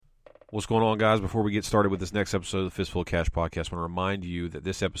What's going on, guys? Before we get started with this next episode of the Fistful of Cash podcast, I want to remind you that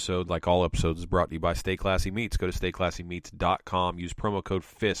this episode, like all episodes, is brought to you by Stay Classy Meats. Go to stayclassymeats.com. Use promo code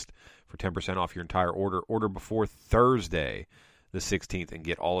FIST for 10% off your entire order. Order before Thursday, the 16th, and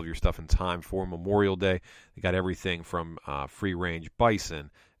get all of your stuff in time for Memorial Day. They got everything from free-range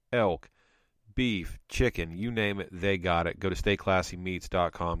bison, elk, beef, chicken, you name it, they got it. Go to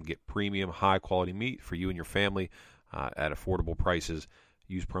stayclassymeats.com. Get premium, high-quality meat for you and your family at affordable prices.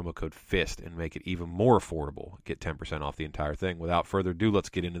 Use promo code FIST and make it even more affordable. Get 10% off the entire thing. Without further ado, let's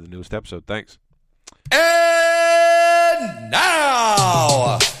get into the newest episode. Thanks. And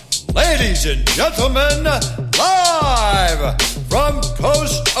now, ladies and gentlemen, live from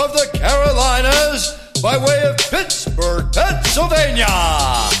coast of the Carolinas by way of Pittsburgh, Pennsylvania,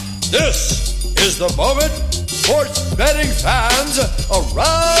 this is the moment sports betting fans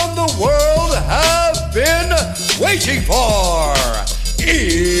around the world have been waiting for.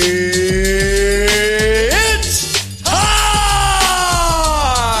 It's time!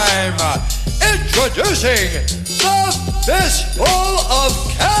 Introducing the Fistful of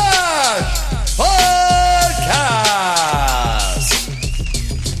Cash podcast!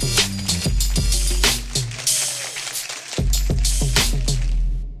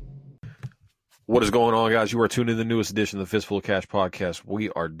 What is going on, guys? You are tuned in to the newest edition of the Fistful of Cash podcast. We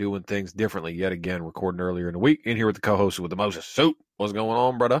are doing things differently yet again, recording earlier in the week. In here with the co-host with the Moses Soup. What's going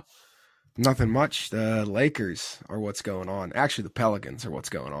on, brother? Nothing much. The Lakers are what's going on. Actually, the Pelicans are what's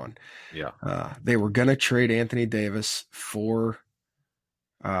going on. Yeah. They were going to trade Anthony Davis for,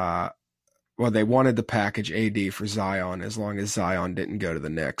 they wanted to package AD for Zion as long as Zion didn't go to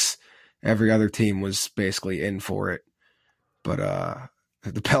the Knicks. Every other team was basically in for it. But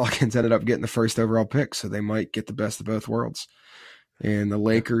the Pelicans ended up getting the first overall pick, so they might get the best of both worlds. And the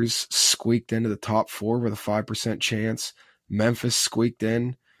Lakers squeaked into the top four with a 5% chance. Memphis squeaked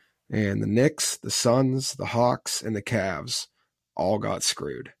in, and the Knicks, the Suns, the Hawks, and the Cavs all got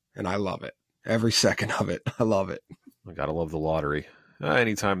screwed. And I love it. Every second of it. I love it. I gotta love the lottery.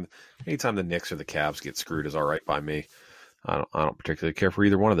 Anytime the Knicks or the Cavs get screwed is all right by me. I don't particularly care for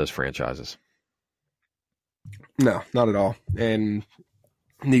either one of those franchises. No, not at all. And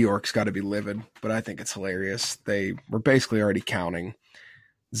New York's got to be livid, but I think it's hilarious. They were basically already counting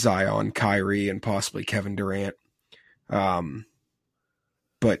Zion, Kyrie, and possibly Kevin Durant.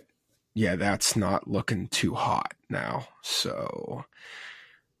 But yeah, that's not looking too hot now. So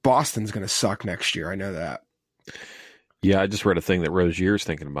Boston's going to suck next year. I know that. Yeah, I just read a thing that Rozier's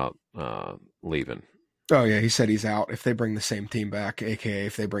thinking about leaving. Oh yeah, he said he's out if they bring the same team back, aka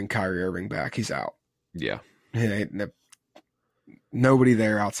if they bring Kyrie Irving back, he's out. Yeah. Nobody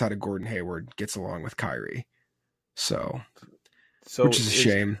there outside of Gordon Hayward gets along with Kyrie. So which is a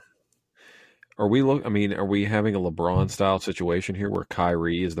shame. Are we having a LeBron style situation here where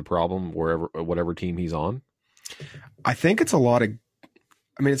Kyrie is the problem whatever team he's on? I think it's a lot of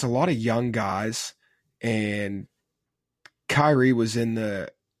young guys, and Kyrie was in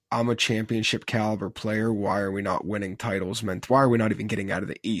the I'm a championship caliber player. Why are we not winning titles? Why are we not even getting out of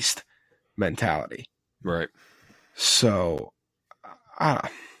the East mentality? Right. So,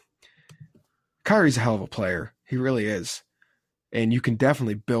 Kyrie's a hell of a player. He really is. And you can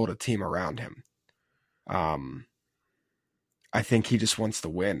definitely build a team around him. I think he just wants to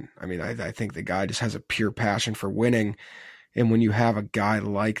win. I mean, I think the guy just has a pure passion for winning. And when you have a guy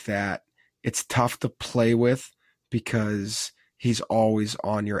like that, it's tough to play with because he's always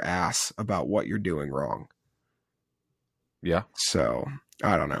on your ass about what you're doing wrong. Yeah. So,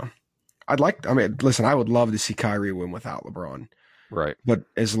 I don't know. I would love to see Kyrie win without LeBron. Right. But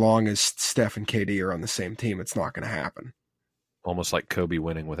as long as Steph and KD are on the same team, it's not going to happen. Almost like Kobe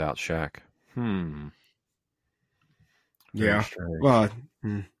winning without Shaq. Yeah. Well,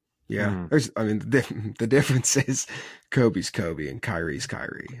 yeah. The difference is Kobe's Kobe and Kyrie's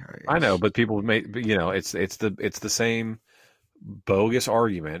Kyrie. I know, but people it's the same bogus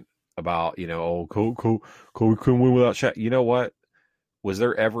argument about, Kobe couldn't win without Shaq. You know what? Was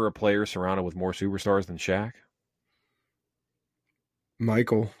there ever a player surrounded with more superstars than Shaq?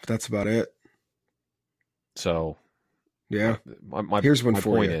 Michael, that's about it. So, yeah. Here's my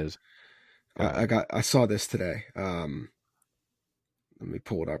point is, I saw this today. Let me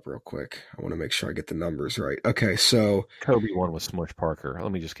pull it up real quick. I want to make sure I get the numbers right. Okay, so Kobe won with Smush Parker.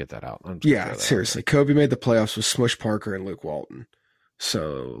 Let me just get that out. Seriously. Kobe made the playoffs with Smush Parker and Luke Walton.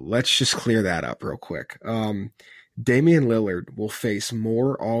 So let's just clear that up real quick. Damian Lillard will face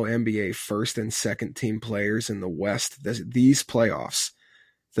more All-NBA first and second team players in the West these playoffs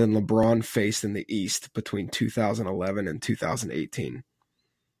than LeBron faced in the East between 2011 and 2018.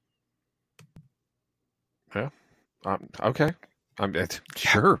 Yeah. Okay.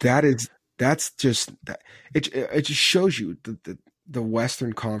 Sure. That's just it just shows you the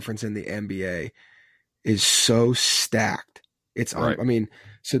Western Conference in the NBA is so stacked. It's Right. I mean,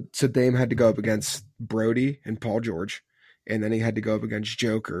 so Dame had to go up against Brody and Paul George, and then he had to go up against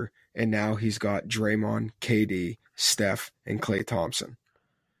Joker, and now he's got Draymond, KD, Steph, and Klay Thompson.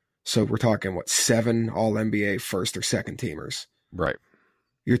 So we're talking 7 All NBA first or second teamers. Right.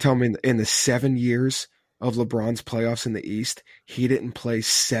 You're telling me in the 7 years of LeBron's playoffs in the East, he didn't play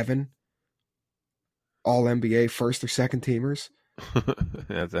 7 All NBA first or second teamers?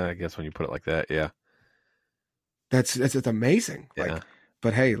 I guess when you put it like that, yeah. It's amazing. Yeah.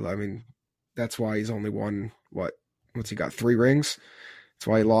 But hey, I mean, that's why he's only won what's he got, 3 rings? That's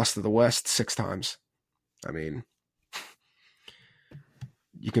why he lost to the West 6 times. I mean,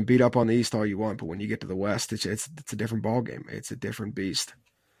 you can beat up on the East all you want, but when you get to the West, it's a different ball game. It's a different beast.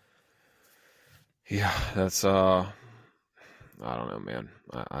 Yeah, that's I don't know, man.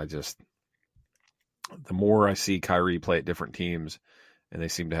 I just, the more I see Kyrie play at different teams and they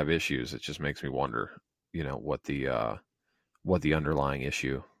seem to have issues, it just makes me wonder, what the underlying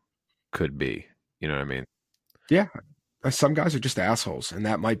issue could be. You know what I mean? Yeah. Some guys are just assholes, and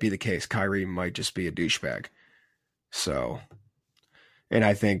that might be the case. Kyrie might just be a douchebag. So, and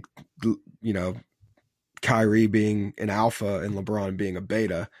I think, Kyrie being an alpha and LeBron being a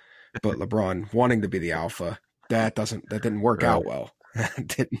beta, but LeBron wanting to be the alpha, that didn't work out well.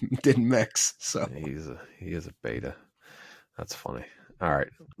 didn't mix. So he is a beta. That's funny. All right,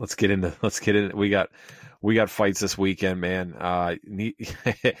 let's get into. We got fights this weekend, man.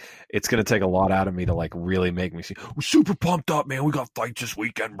 It's going to take a lot out of me to really make me see. We're super pumped up, man. We got fights this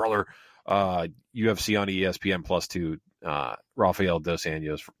weekend, brother. UFC on ESPN +2. Rafael dos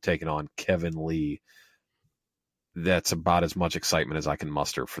Anjos taking on Kevin Lee. That's about as much excitement as I can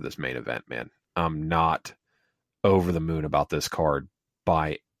muster for this main event, man. I'm not over the moon about this card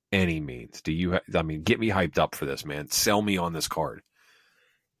by any means. Get me hyped up for this, man. Sell me on this card.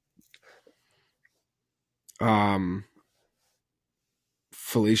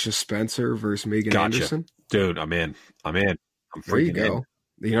 Felicia Spencer versus Megan Gotcha. Anderson. Dude, I'm in. I'm there you go.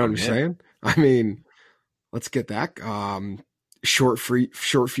 In. You know what I'm saying? I mean, let's get that. Short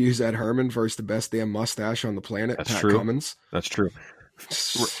fuse Ed Herman versus the best damn mustache on the planet, That's Pat true. Cummins. That's true.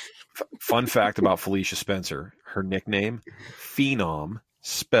 Fun fact about Felicia Spencer: her nickname, Phenom,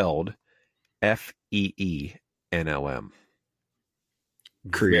 spelled FEENOM.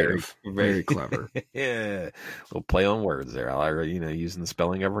 Creative, very clever. Yeah, little play on words there. Using the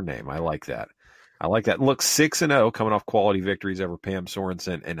spelling of her name. I like that. Look, 6-0, coming off quality victories over Pam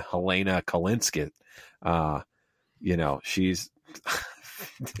Sorensen and Helena Kalinsky. She's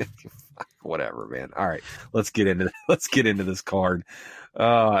whatever, man. All right, let's get into this card.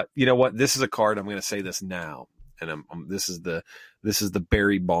 You know what? This is a card. I'm going to say this now, and this is the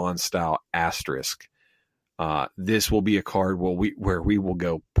Barry Bonds style asterisk. This will be a card where we will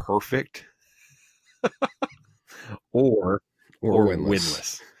go perfect or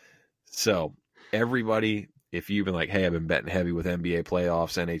winless. So everybody, if you've been like, hey, I've been betting heavy with NBA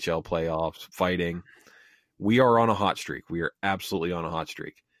playoffs, NHL playoffs, fighting, we are on a hot streak. We are absolutely on a hot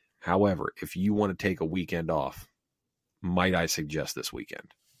streak. However, if you want to take a weekend off, might I suggest this weekend?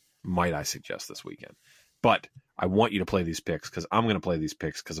 But I want you to play these picks because I'm going to play these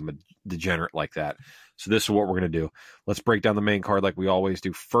picks because I'm a degenerate like that. So this is what we're going to do. Let's break down the main card like we always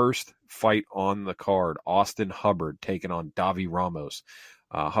do. First fight on the card, Austin Hubbard taking on Davi Ramos.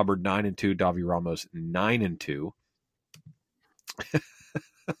 Hubbard 9-2, Davi Ramos 9-2.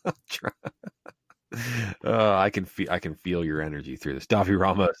 I can feel your energy through this. Davi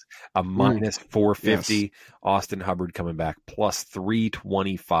Ramos a minus 450. Yes. Austin Hubbard coming back plus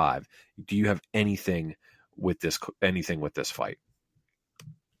 325. Do you have anything with this fight?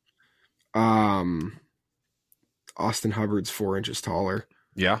 Austin Hubbard's 4 inches taller.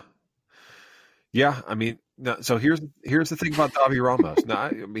 Yeah. I mean, no, so here's the thing about Davi Ramos. Now,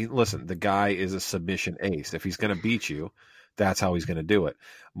 I mean, listen, the guy is a submission ace. If he's going to beat you, that's how he's going to do it.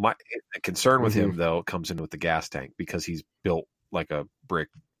 My concern with him, though, comes in with the gas tank because he's built like a brick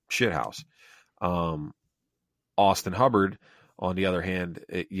shithouse. Austin Hubbard, on the other hand,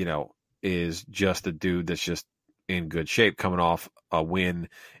 is just a dude that's just in good shape, coming off a win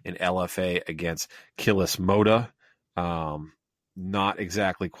in LFA against Kilis Moda. Not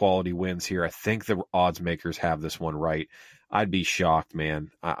exactly quality wins here. I think the odds makers have this one right. I'd be shocked, man.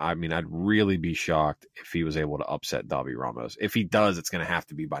 I mean, I'd really be shocked if he was able to upset Davi Ramos. If he does, it's going to have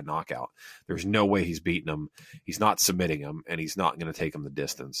to be by knockout. There's no way he's beating him. He's not submitting him, and he's not going to take him the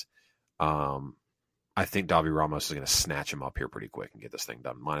distance. I think Davi Ramos is going to snatch him up here pretty quick and get this thing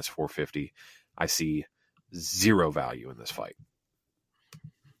done. Minus 450. I see zero value in this fight.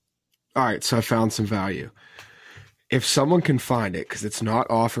 All right, so I found some value. If someone can find it, because it's not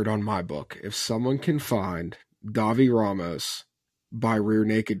offered on my book, if someone can find Davi Ramos by rear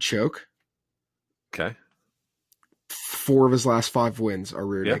naked choke, Okay. 4 of his last 5 wins are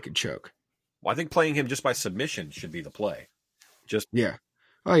rear naked choke. Well, I think playing him just by submission should be the play. Yeah.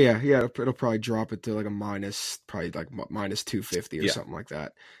 Oh yeah. It'll probably drop it to like a minus 250 or something like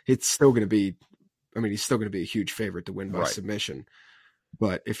that. It's still going to be. I mean, he's still going to be a huge favorite to win by submission.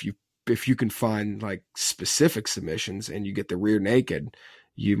 But if you can find like specific submissions and you get the rear naked,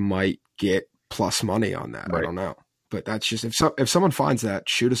 you might get plus money on that. I don't know, but that's just if someone finds that,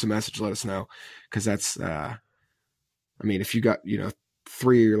 shoot us a message, let us know, because that's. I mean, if you got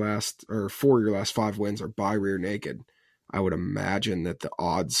 4 of your last 5 wins are by rear naked, I would imagine that the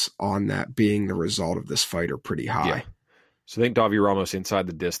odds on that being the result of this fight are pretty high. Yeah. So I think Davi Ramos inside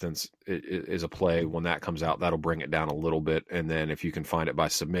the distance is a play. When that comes out, that'll bring it down a little bit. And then if you can find it by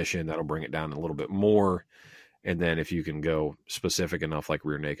submission, that'll bring it down a little bit more. And then if you can go specific enough, like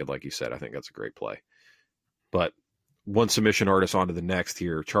rear naked, like you said, I think that's a great play. But one submission artist onto the next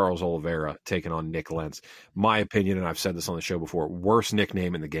here, Charles Oliveira taking on Nick Lentz. My opinion, and I've said this on the show before, worst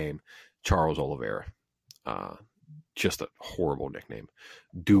nickname in the game, Charles Oliveira. Just a horrible nickname.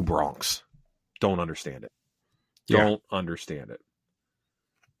 Du Bronx. Don't understand it. Don't understand it.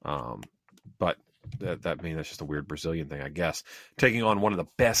 But that means that's just a weird Brazilian thing, I guess. Taking on one of the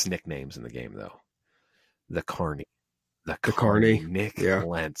best nicknames in the game, though. The Carney. The Carney. Nick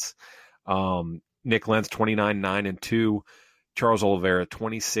Lentz. Nick Lentz, 29-9-2. Charles Oliveira,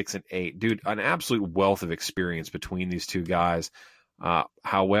 26-8. Dude, an absolute wealth of experience between these two guys.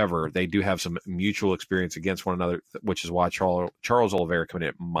 However, they do have some mutual experience against one another, which is why Charles Oliveira coming in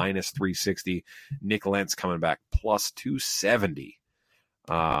at minus 360, Nick Lentz coming back plus 270.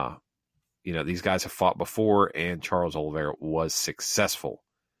 These guys have fought before, and Charles Oliveira was successful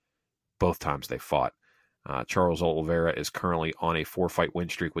both times they fought. Charles Oliveira is currently on a 4-fight win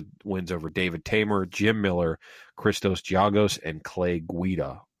streak with wins over David Tamer, Jim Miller, Christos Giagos, and Clay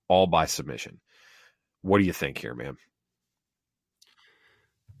Guida, all by submission. What do you think here, man?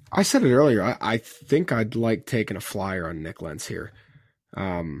 I said it earlier. I think I'd like taking a flyer on Nick Lentz here.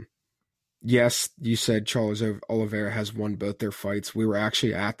 Yes, you said Charles Oliveira has won both their fights. We were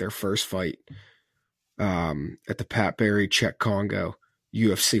actually at their first fight at the Pat Barry Czech Congo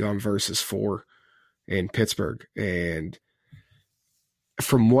UFC on Versus 4 in Pittsburgh. And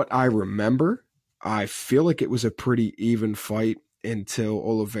from what I remember, I feel like it was a pretty even fight until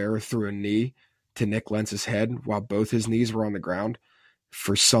Oliveira threw a knee to Nick Lentz's head while both his knees were on the ground.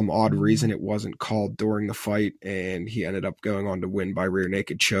 For some odd reason, it wasn't called during the fight, and he ended up going on to win by rear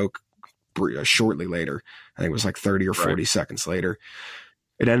naked choke shortly later. I think it was like 30 or 40 seconds later.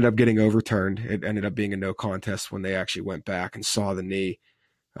 It ended up getting overturned. It ended up being a no contest when they actually went back and saw the knee.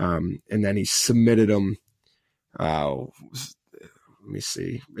 And then he submitted him. Let me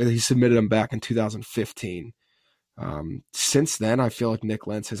see. He submitted him back in 2015. Since then, I feel like Nick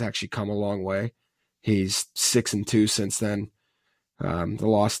Lentz has actually come a long way. He's 6-2 since then.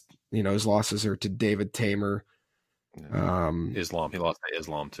 His losses are to David Tamer. Islam. He lost to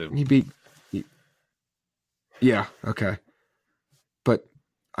Islam too. Yeah. Okay. But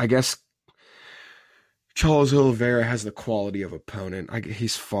I guess Charles Oliveira has the quality of opponent.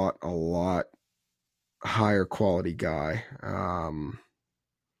 He's fought a lot higher quality guy. I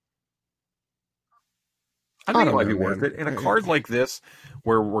think it might be worth it in a card like this,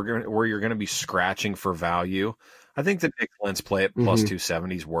 where you're going to be scratching for value. I think the Nick Lentz play at plus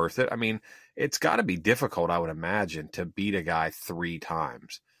 270 is worth it. I mean, it's got to be difficult, I would imagine, to beat a guy 3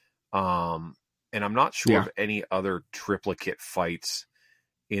 times. And I'm not sure of any other triplicate fights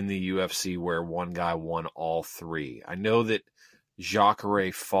in the UFC where one guy won all 3. I know that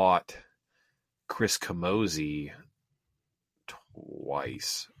Jacare fought Chris Camozzi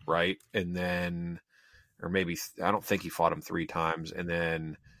twice, right? And then, or maybe, I don't think he fought him 3 times. And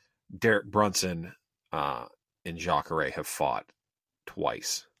then Derek Brunson and Jacare have fought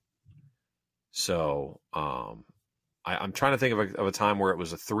twice. So I'm trying to think of a time where it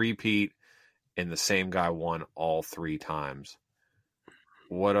was a 3-peat and the same guy won all 3 times.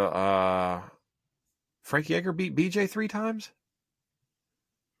 What Frank Yeager beat BJ 3 times?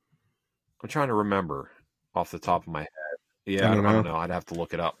 I'm trying to remember off the top of my head. Yeah, I don't know. I'd have to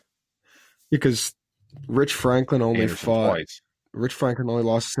look it up. Because Rich Franklin only fought twice. Rich Franklin only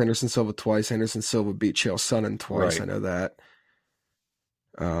lost to Anderson Silva twice. Anderson Silva beat Chael Sonnen twice. Right. I know that.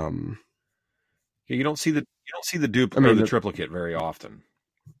 You don't see the the triplicate very often.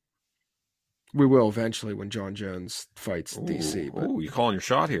 We will eventually when John Jones fights DC. But, you calling your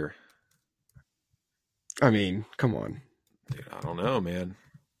shot here? I mean, come on. Dude, I don't know, man.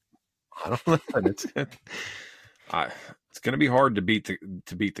 I don't know. It's going to be hard to beat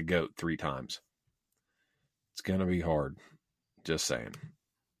the GOAT 3 times. It's going to be hard. Just saying.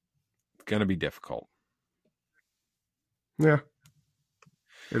 It's going to be difficult. Yeah.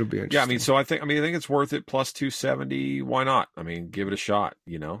 It'll be interesting. Yeah, I think it's worth it. Plus 270. Why not? I mean, give it a shot.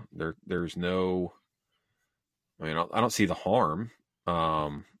 You know, there's no. I mean, I don't see the harm. I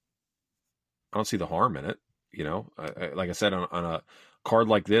don't see the harm in it. You know, like I said, on a card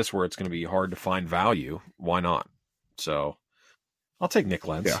like this where it's going to be hard to find value, why not? So, I'll take Nick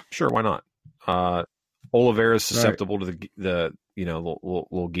Lentz. Yeah. Sure, why not? Oliveira is susceptible to the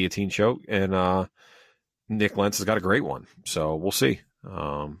little guillotine choke, and Nick Lentz has got a great one. So we'll see.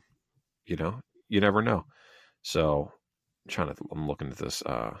 You know, you never know. So I'm looking at this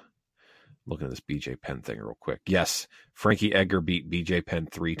BJ Penn thing real quick. Yes, Frankie Edgar beat BJ Penn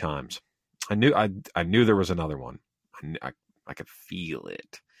 3 times. I knew there was another one. I could feel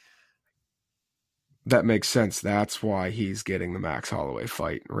it. That makes sense. That's why he's getting the Max Holloway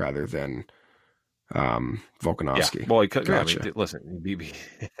fight rather than Volkanovski. Yeah. Well, he could. Gotcha. I mean, listen, BB.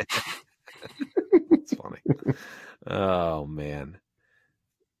 It's funny. Oh man.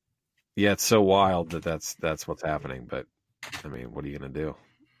 Yeah, it's so wild that's what's happening. But I mean, what are you gonna do?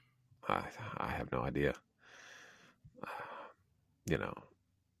 I have no idea. You know,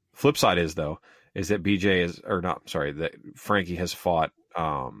 flip side is that that Frankie has fought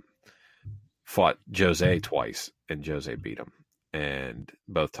Jose twice, and Jose beat him, and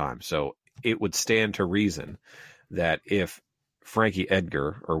both times. So it would stand to reason that if Frankie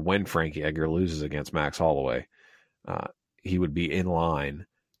Edgar, or when Frankie Edgar loses against Max Holloway, he would be in line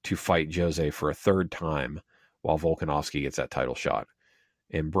to fight Jose for a 3rd time while Volkanovski gets that title shot.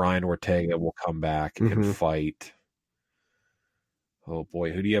 And Brian Ortega will come back and fight. Oh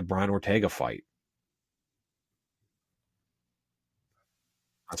boy, who do you have Brian Ortega fight?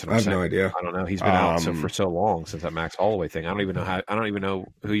 That's what I'm saying. No idea. I don't know. He's been out for so long since that Max Holloway thing. I don't even know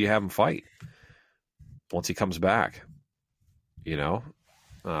who you have him fight once he comes back. You know,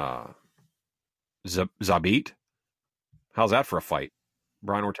 Zabit. How's that for a fight?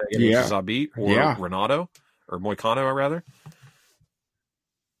 Brian Ortega versus Zabit, or Renato, or Moicano, rather.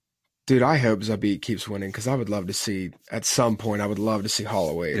 Dude, I hope Zabit keeps winning because I would love to see, at some point,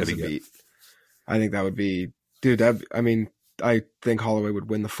 Holloway and Zabit. I think that would be, dude. I think Holloway would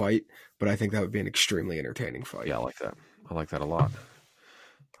win the fight, but I think that would be an extremely entertaining fight. Yeah, I like that. I like that a lot.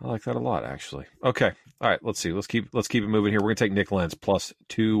 Actually. Okay. All right. Let's see. Let's keep it moving here. We're gonna take Nick Lentz plus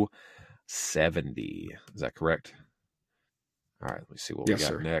 270. Is that correct? All right. Let me see what we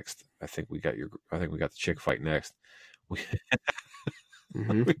got next. I think we got the chick fight next.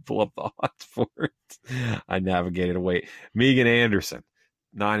 Let me pull up the odds for it. I navigated away. Megan Anderson,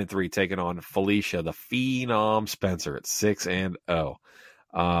 9-3, taking on Felicia, the Phenom Spencer at 6-0.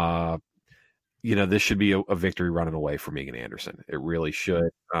 You know, this should be a victory running away for Megan Anderson. It really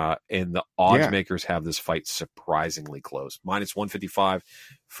should. And the odds makers have this fight surprisingly close. Minus 155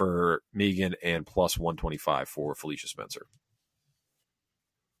 for Megan and plus 125 for Felicia Spencer.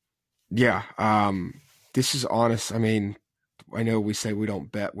 Yeah. This is honest. I mean, I know we say we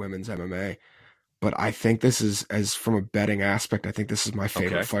don't bet women's MMA, but I think this is, as from a betting aspect, I think this is my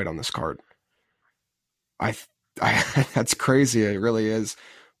favorite fight on this card. I that's crazy. It really is.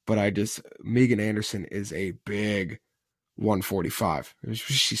 But Megan Anderson is a big 145.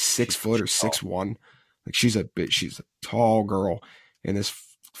 She's 6 foot or 6'1". Like she's a tall girl. And this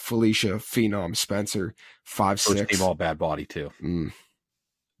Felicia Phenom Spencer, 5'6". First team all bad body too.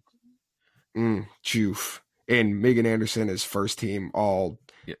 Joof. And Megan Anderson is first team all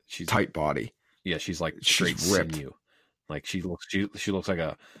she's tight body. Yeah, she's like straight sinew. Like she looks like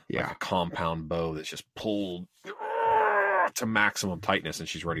a compound bow that's just pulled to maximum tightness, and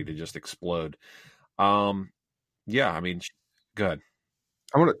she's ready to just explode. Yeah, I mean, good.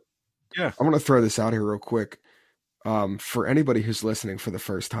 I want to throw this out here real quick. For anybody who's listening for the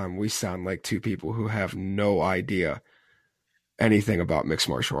first time, we sound like two people who have no idea anything about mixed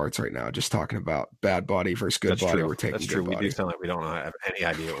martial arts right now. Just talking about bad body versus good body. True. We're taking That's good true. body. We do sound like we don't have any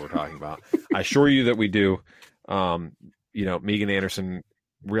idea what we're talking about. I assure you that we do. You know, Megan Anderson,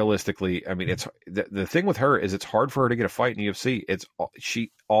 realistically, I mean, it's the thing with her is it's hard for her to get a fight in UFC.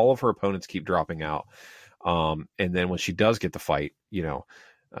 All of her opponents keep dropping out. And then when she does get the fight, you know,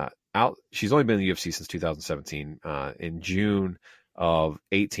 she's only been in the UFC since 2017. In June of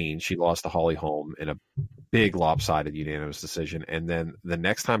 18, she lost to Holly Holm in a big lopsided unanimous decision. And then the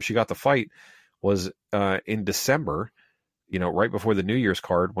next time she got the fight was in December, you know, right before the New Year's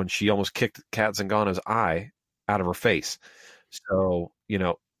card, when she almost kicked Kat Zingano's eye out of her face. So, you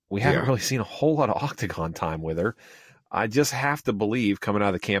know, we haven't really seen a whole lot of octagon time with her. I just have to believe, coming out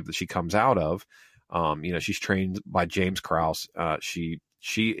of the camp that she comes out of, she's trained by James Krause. She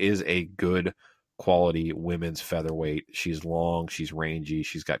is a good quality women's featherweight. She's long, she's rangy,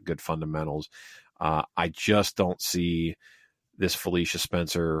 she's got good fundamentals. I just don't see this Felicia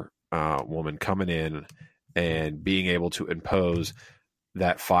Spencer woman coming in and being able to impose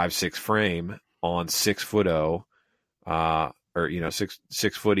that 5'6" frame on 6'0", or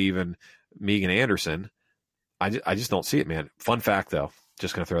 6 foot even Megan Anderson. I just don't see it, man. Fun fact, though,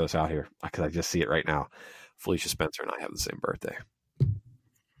 just going to throw this out here because I just see it right now. Felicia Spencer and I have the same birthday.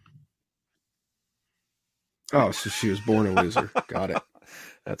 Oh, so she was born a loser. Got it.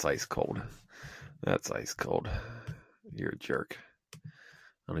 That's ice cold. That's ice cold. You're a jerk. I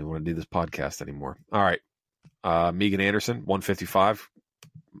don't even want to do this podcast anymore. All right. Megan Anderson, 155.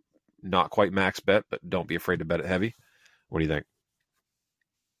 Not quite max bet, but don't be afraid to bet it heavy. What do you think?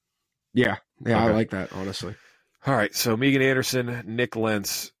 Yeah, Okay. I like that, honestly. All right, so Megan Anderson, Nick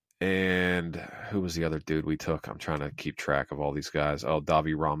Lentz, and who was the other dude we took? I'm trying to keep track of all these guys. Oh,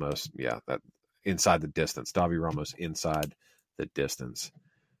 Davi Ramos. Yeah, that inside the distance. Davi Ramos inside the distance.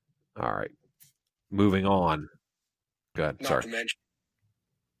 All right, moving on. Go ahead. Sorry.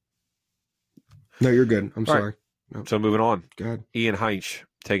 No, you're good. I'm All sorry. right. Nope. So moving on. Go ahead. Ian Heinz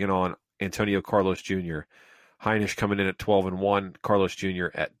taking on Antonio Carlos Jr. Heinisch coming in at 12-1. Carlos Jr.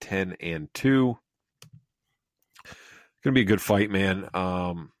 at 10-2. Going to be a good fight, man.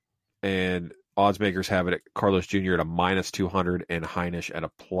 And odds makers have it at Carlos Jr. at a -200 and Heinisch at a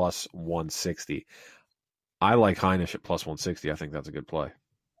 +160. I like Heinisch at +160. I think that's a good play.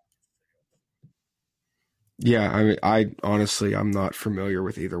 Yeah, I mean, I'm not familiar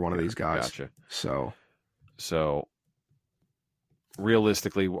with either one of these guys. Gotcha. So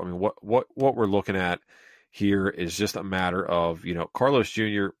realistically, I mean, what we're looking at here is just a matter of, Carlos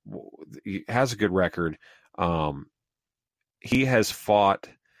Jr. He has a good record. He has fought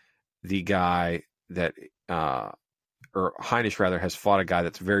the guy that, or Heinisch rather, has fought a guy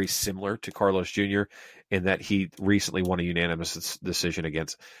that's very similar to Carlos Jr. in that he recently won a unanimous decision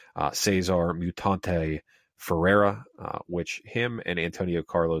against Cesar Mutante Ferreira, which him and Antonio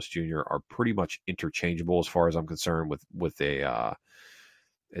Carlos Jr. are pretty much interchangeable as far as I'm concerned with a,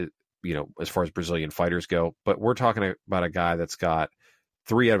 as far as Brazilian fighters go. But we're talking about a guy that's got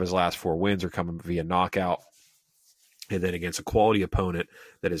 3 out of his last 4 wins are coming via knockout. And then against a quality opponent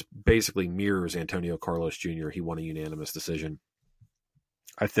that is basically mirrors Antonio Carlos Jr., he won a unanimous decision.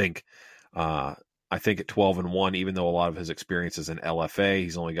 I think at 12-1, even though a lot of his experience is in LFA,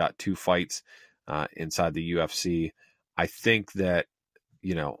 he's only got 2 fights inside the UFC. I think that,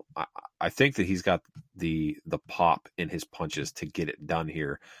 I think that he's got the pop in his punches to get it done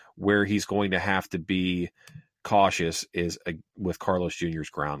here. Where he's going to have to be cautious is with Carlos Jr.'s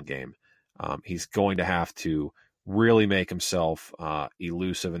ground game. He's going to have to really make himself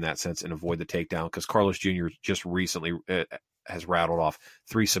elusive in that sense and avoid the takedown, because Carlos Jr. just recently has rattled off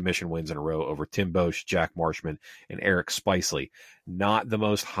 3 submission wins in a row over Tim Bosch, Jack Marshman, and Eric Spicely. Not the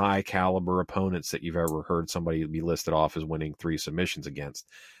most high caliber opponents that you've ever heard somebody be listed off as winning 3 submissions against.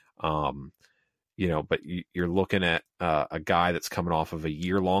 But you're looking at a guy that's coming off of a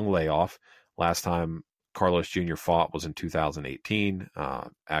year-long layoff. Last time Carlos Jr. fought was in 2018,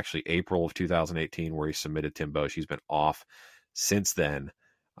 actually April of 2018, where he submitted Tim Bosch. He's been off since then.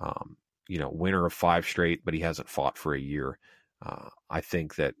 Winner of 5 straight, but he hasn't fought for a year. I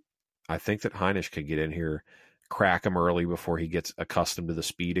think that Heinisch could get in here, crack him early before he gets accustomed to the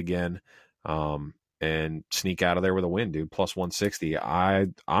speed again, and sneak out of there with a win, dude. +160.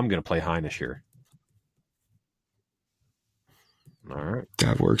 I'm going to play Heinisch here. All right.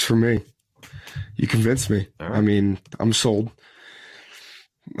 That works for me. You convinced me. Right. I mean, I'm sold.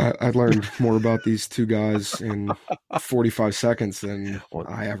 I learned more about these 2 guys in 45 seconds than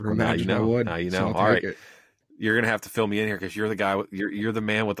I ever imagined I would. Now you know. So I'll all right. it. You're going to have to fill me in here because you're the guy. You're the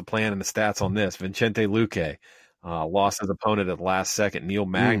man with the plan and the stats on this. Vicente Luque lost his opponent at the last second. Neil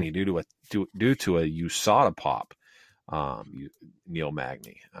Magny due to a USADA pop. Neil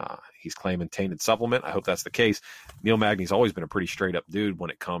Magny. He's claiming tainted supplement. I hope that's the case. Neil Magny's always been a pretty straight up dude when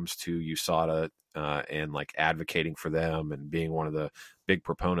it comes to USADA and like advocating for them and being one of the big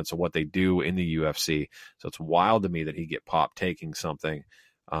proponents of what they do in the UFC. So it's wild to me that he get popped taking something.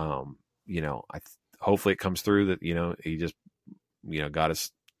 Hopefully it comes through that, he just,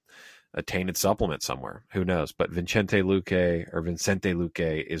 got a tainted supplement somewhere. Who knows? But Vicente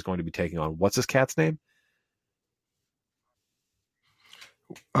Luque is going to be taking on, what's his cat's name?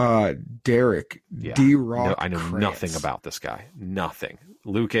 Derek. Yeah. D-Rock. No, I know Krantz. nothing about this guy. Nothing.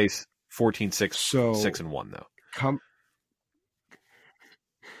 Luque's 14-6, 6-1 though.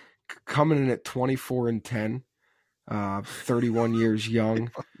 Coming in at 24-10. 31 years young,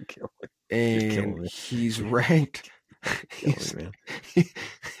 and me. he's ranked. Man.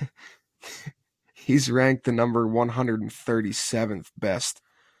 He's ranked the number 137th best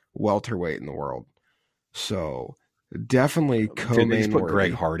welterweight in the world. So definitely co-main They just put worthy.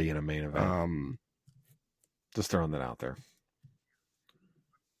 Greg Hardy in a main event. Just throwing that out there.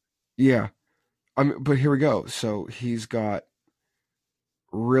 Yeah. But here we go. So he's got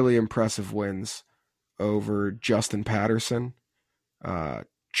really impressive wins over Justin Patterson,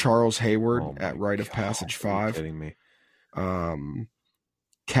 Charles Hayward at Rite of Passage 5. Are you kidding me?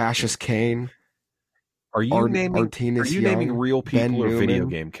 Cassius Kane. Are you naming real people or video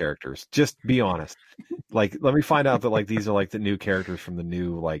game characters? Just be honest. Like, let me find out that like these are like the new characters from the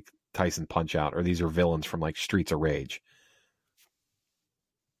new like Tyson Punch-Out, or these are villains from like Streets of Rage.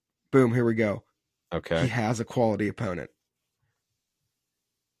 Boom, here we go. Okay. He has a quality opponent.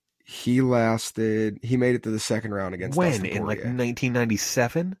 He made it to the second round against Dustin Poirier. In like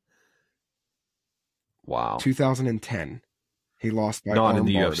 1997? Wow. 2010. He lost by not in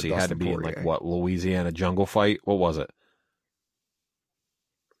the armbar UFC. to Had to be Poirier. in like what, Louisiana jungle fight? What was it?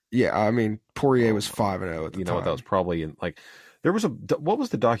 Yeah, I mean Poirier was 5-0 at the time. You know what? That was probably in like there was what was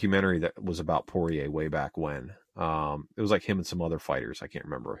the documentary that was about Poirier way back when? It was like him and some other fighters. I can't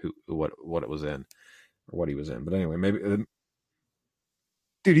remember what it was in or what he was in. But anyway, maybe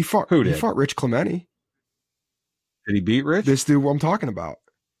dude, he fought Rich Clementi. Did he beat Rich? This dude I'm talking about.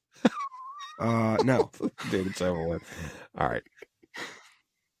 No. Dude, it's over with. All right.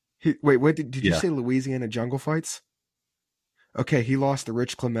 Wait, did you say Louisiana jungle fights? Okay, he lost to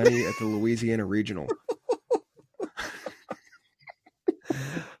Rich Clementi at the Louisiana Regional.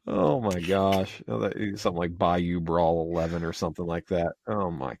 Oh my gosh. Something like Bayou Brawl 11 or something like that.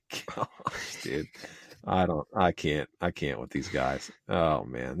 Oh my gosh, dude. I can't with these guys. Oh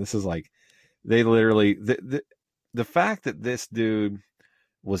man. This is like, they literally, the fact that this dude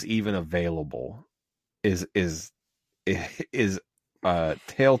was even available is a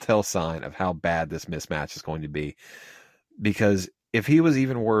telltale sign of how bad this mismatch is going to be. Because if he was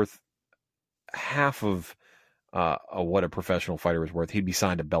even worth half of what a professional fighter is worth, he'd be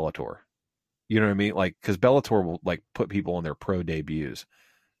signed to Bellator. You know what I mean? Like, because Bellator will like put people on their pro debuts.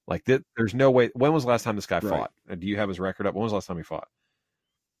 Like, there's no way. When was the last time this guy fought? Do you have his record up? When was the last time he fought?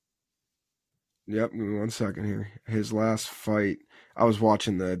 Yep, give me 1 second here. His last fight, I was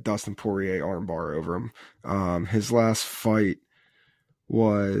watching the Dustin Poirier armbar over him. His last fight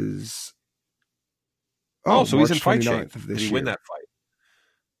was so March he's in fight 29th shape. of this Did he year. win that fight?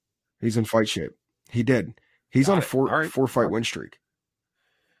 He's in fight shape. He did. He's on a four fight win streak,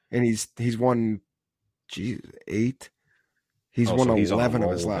 and he's won, 8. He's won 11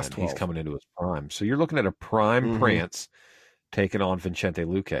 of his last 12. He's coming into his prime. So you're looking at a prime Prance taking on Vicente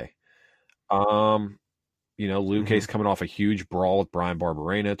Luque. Luque's coming off a huge brawl with Brian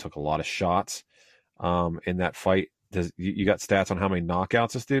Barberena, took a lot of shots in that fight. You got stats on how many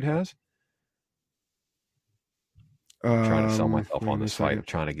knockouts this dude has? I'm trying to sell myself on this fight. I'm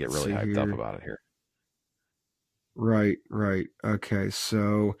trying to get really hyped up about it here. Right. Okay,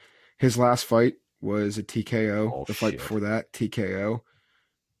 so his last fight was a TKO. Fight before that, TKO.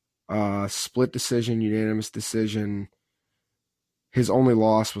 Split decision, unanimous decision. His only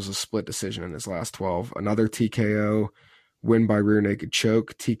loss was a split decision in his last 12. Another TKO, win by rear naked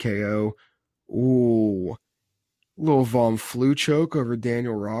choke, TKO. Ooh, little Von Flue choke over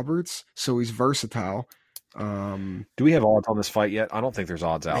Daniel Roberts. So he's versatile. Do we have odds on this fight yet? I don't think there's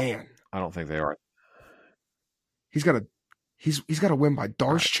odds out. Man, I don't think they are. He's got a win by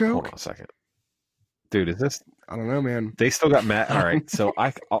Darce choke. Hold on a second, dude. Is this? I don't know, man. They still got Matt. All right, so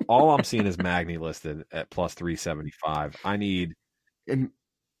all I'm seeing is Magny listed at plus 375. I need.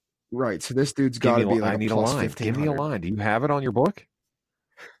 Right, so this dude's got to be like I need a line. 1500. Give me a line. Do you have it on your book?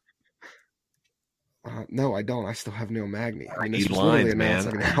 No, I don't. I still have Neil Magny. I need lines,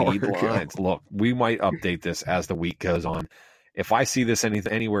 man. I need lines. Look, we might update this as the week goes on. If I see this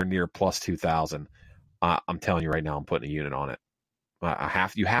anywhere near plus 2,000, I'm telling you right now, I'm putting a unit on it.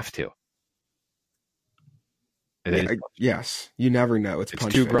 You have to. Yes, you never know. It's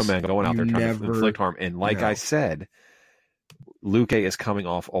two grown men going out there trying to inflict harm. And like I said, Luque is coming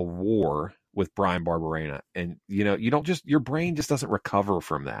off a war with Brian Barberena, and you don't just, your brain just doesn't recover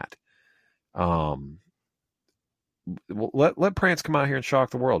from that. Let Prance come out here and shock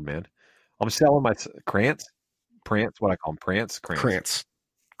the world, man. I'm selling my Prance. What I call him, Prance. All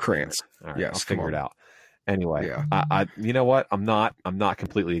right, yes, I'll figure it out. Anyway, yeah. I you know what? I'm not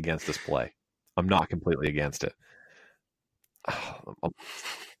completely against this play. I'm not completely against it.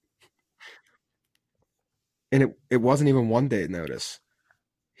 And it wasn't even 1 day notice.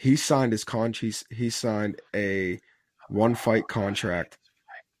 He signed his contract. He signed a one fight contract.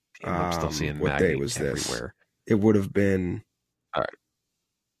 I'm still seeing what Magny day was this? everywhere. It would have been. All right.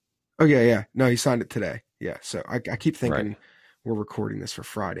 Oh yeah. No, he signed it today. Yeah. So I keep thinking Right. we're recording this for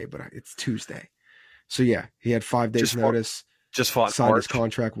Friday, but it's Tuesday. So yeah, he had 5 days notice. Just fought Signed March. his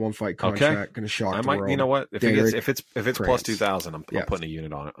contract, one fight contract. Going to shock I the might. world. You know what? If it's plus France. 2,000, I'm Yeah. putting a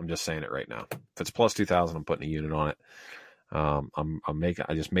unit on it. I'm just saying it right now. If it's plus 2,000, I'm putting a unit on it. I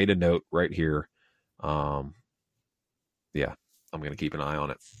just made a note right here. Yeah, I'm going to keep an eye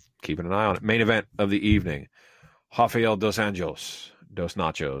on it. Keeping an eye on it. Main event of the evening: Rafael dos Nachos,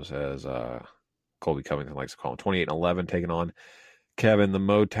 as Colby Covington likes to call him. 28-11, taking on Kevin, the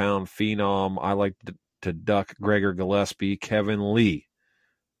Motown phenom. I like to duck Gregor Gillespie. Kevin Lee,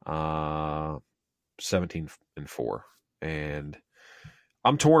 17-4, and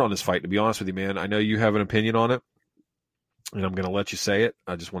I'm torn on this fight. To be honest with you, man, I know you have an opinion on it, and I'm going to let you say it.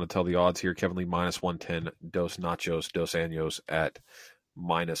 I just want to tell the odds here. Kevin Lee -110, Dos Anjos at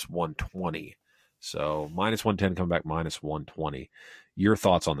 -120. So -110 coming back -120. Your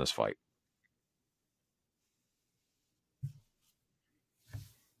thoughts on this fight?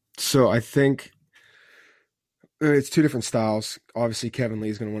 So I think it's two different styles. Obviously, Kevin Lee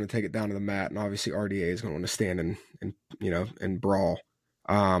is going to want to take it down to the mat, and obviously RDA is going to want to stand and brawl.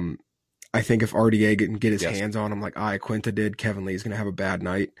 I think if RDA can get his hands on him like Iaquinta did, Kevin Lee is going to have a bad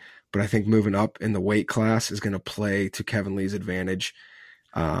night. But I think moving up in the weight class is going to play to Kevin Lee's advantage.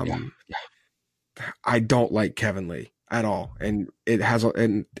 I don't like Kevin Lee at all, and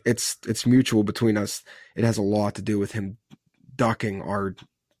it's mutual between us. It has a lot to do with him ducking our,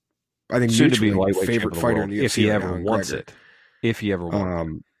 I think, soon to be mutually lightweight favorite fighter in the UFC if he right ever now, wants Gregor. it. If he ever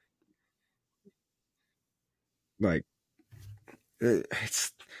wants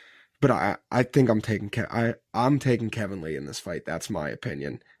it's. But I think I'm taking Kevin Lee in this fight. That's my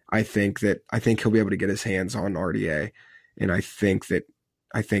opinion. I think he'll be able to get his hands on RDA, and I think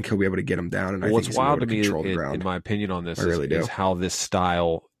he'll be able to get him down. And what's wild to me, control the ground. in my opinion on this, really is how this is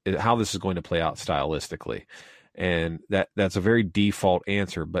going to play out stylistically. And that's a very default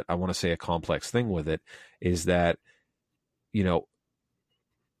answer, but I want to say a complex thing with it is that, Al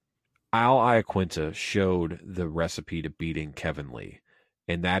Iaquinta showed the recipe to beating Kevin Lee,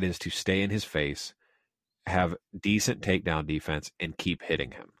 and that is to stay in his face, have decent takedown defense, and keep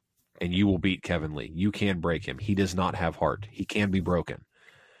hitting him. And you will beat Kevin Lee. You can break him. He does not have heart. He can be broken.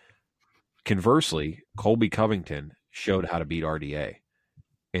 Conversely, Colby Covington showed how to beat RDA,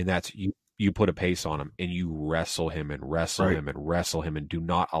 and that's you put a pace on him and you wrestle him and wrestle him and wrestle him and do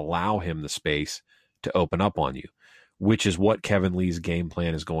not allow him the space to open up on you, which is what Kevin Lee's game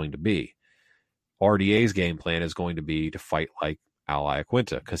plan is going to be. RDA's game plan is going to be to fight like Al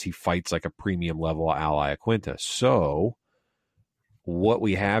Iaquinta because he fights like a premium level Al Iaquinta. So what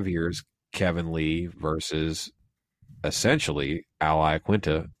we have here is Kevin Lee versus essentially Al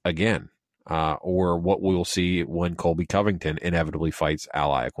Iaquinta again, or what we'll see when Colby Covington inevitably fights Al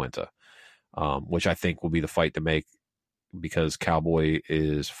Iaquinta. Which I think will be the fight to make because Cowboy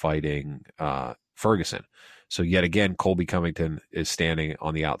is fighting Ferguson. So yet again, Colby Covington is standing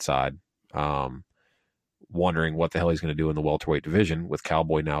on the outside, wondering what the hell he's going to do in the welterweight division with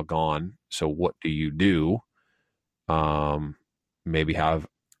Cowboy now gone. So what do you do? Maybe have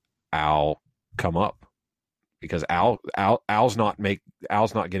Al come up because Al's not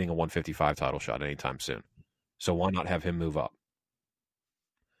getting a 155 title shot anytime soon. So why not have him move up?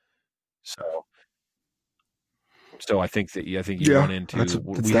 So I think you run into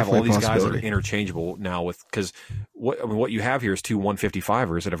we have all these guys that are interchangeable now with because what you have here is two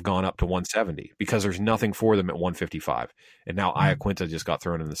 155ers that have gone up to 170 because there's nothing for them at 155, and now Iaquinta just got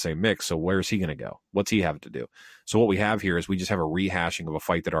thrown in the same mix. So where's he going to go? What's he have to do? So what we have here is we just have a rehashing of a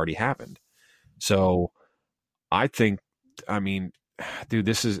fight that already happened. So I think, dude,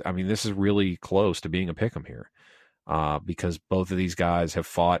 this is really close to being a pick'em here because both of these guys have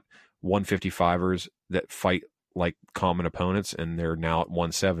fought 155ers that fight like common opponents, and they're now at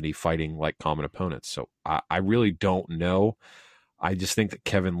 170 fighting like common opponents. So I really don't know. I just think that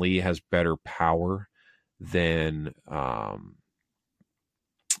Kevin Lee has better power than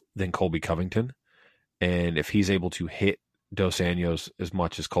Colby Covington. And if he's able to hit Dos Anjos as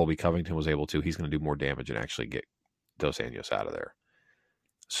much as Colby Covington was able to, he's going to do more damage and actually get Dos Anjos out of there.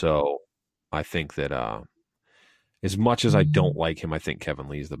 So I think that as much as I don't like him, I think Kevin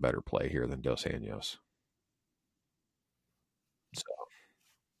Lee is the better play here than Dos Anjos. So.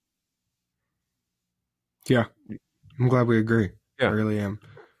 Yeah, I'm glad we agree. Yeah. I really am.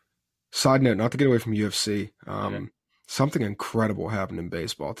 Side note, not to get away from UFC, something incredible happened in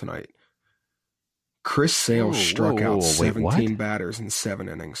baseball tonight. Chris Sale struck out 17 batters in 7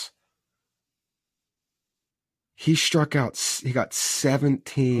 innings. He struck out. He got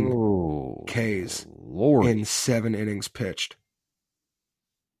 17 Oh, Ks Lord. in 7 innings pitched.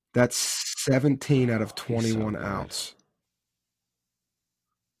 That's 17 out of 21 outs.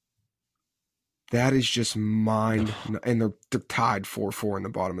 That is just and they're tied 4-4 in the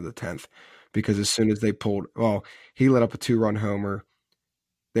bottom of the 10th, because as soon as they pulled, he let up a 2-run homer.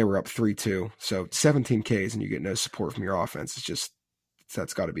 They were up 3-2. So 17 Ks and you get no support from your offense.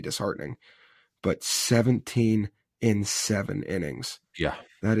 That's got to be disheartening. But 17 in 7 innings. Yeah.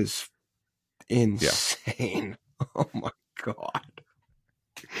 That is insane. Yeah. Oh my God.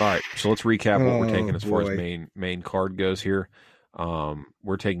 All right. So let's recap what we're taking as far as main card goes here.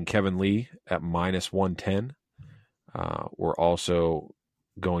 We're taking Kevin Lee at -110. We're also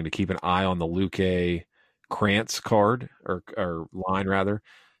going to keep an eye on the Luque Krantz card or line rather.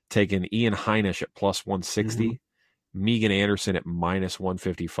 Taking Ian Heinisch at +160. Megan Anderson at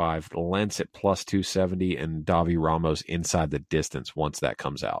 -155, Lentz at +270, and Davi Ramos inside the distance once that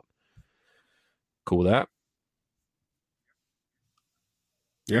comes out. Cool with that?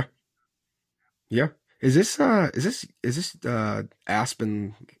 Yeah. Yeah. Is this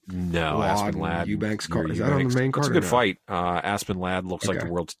Aspen? No, Aspen Ladd Eubanks card. Is that on the main card? It's a good fight. Aspen Ladd looks like the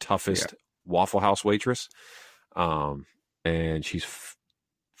world's toughest Waffle House waitress. And she's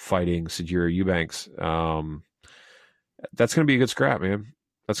fighting Sijira Eubanks. That's going to be a good scrap, man.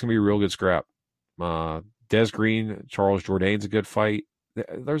 That's going to be a real good scrap. Des Green, Charles Jourdain's a good fight.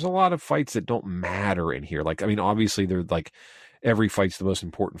 There's a lot of fights that don't matter in here. Obviously, they're like every fight's the most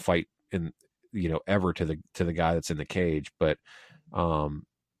important fight in ever to the guy that's in the cage. But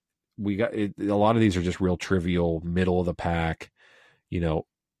we got a lot of these are just real trivial, middle of the pack.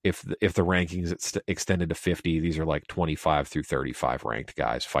 If the rankings extended to 50, these are like 25 through 35 ranked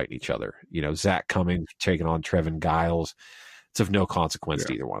guys fighting each other. Zach Cummings taking on Trevin Giles. It's of no consequence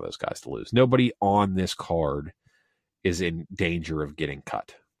to either one of those guys to lose. Nobody on this card is in danger of getting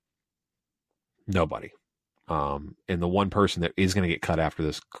cut. Nobody. And the one person that is going to get cut after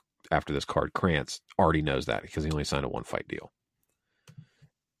this card, Krantz, already knows that because he only signed a 1-fight deal.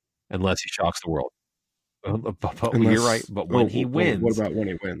 Unless he shocks the world. You're right. But when he wins, what about when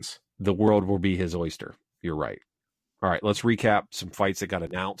he wins? The world will be his oyster. You're right. All right, let's recap some fights that got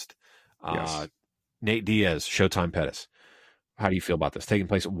announced. Yes. Nate Diaz, Showtime Pettis. How do you feel about this? Taking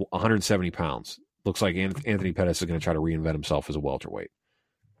place at 170 pounds. Looks like Anthony Pettis is going to try to reinvent himself as a welterweight.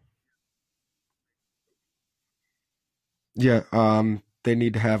 Yeah, they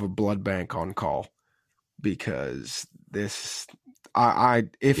need to have a blood bank on call because this,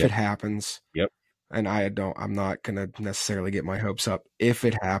 if it happens. Yep. And I'm not going to necessarily get my hopes up. If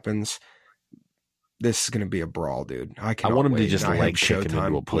it happens, this is going to be a brawl, dude. I want him to just leg kick him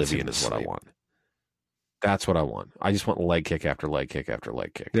into oblivion is what I want. That's what I want. I just want leg kick after leg kick after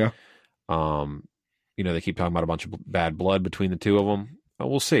leg kick. Yeah. They keep talking about a bunch of bad blood between the two of them.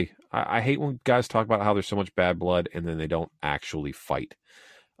 We'll see. I hate when guys talk about how there's so much bad blood and then they don't actually fight.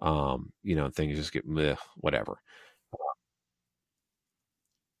 And things just get whatever.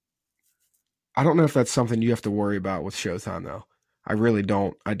 I don't know if that's something you have to worry about with Showtime, though. I really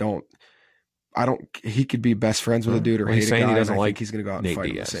don't. I don't. He could be best friends with a dude or hate a guy. He doesn't like he's going to go out and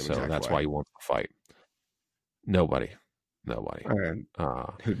fight him the same exact way. That's why he wants to fight. Nobody.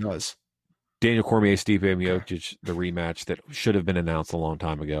 Who does? Daniel Cormier, Stipe Miocic, the rematch that should have been announced a long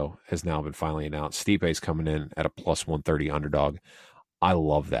time ago has now been finally announced. Stipe's coming in at a +130 underdog. I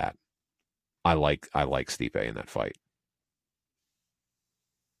love that. I like Stipe in that fight.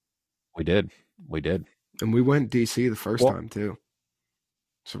 We did. And we went DC the first time, too.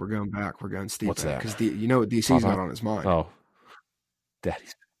 So we're going back. We're going Stipe. What's that? Because DC's not on his mind. Oh.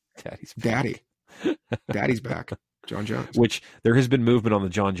 Daddy's back. Daddy's back. John Jones. Which there has been movement on the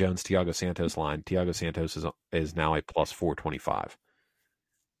John Jones, Thiago Santos line. Thiago Santos is now a +425.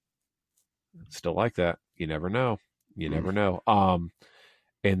 Still like that. You never know.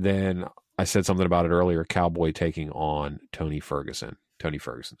 And then I said something about it earlier. Cowboy taking on Tony Ferguson. Tony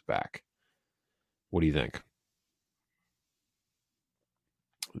Ferguson's back. What do you think?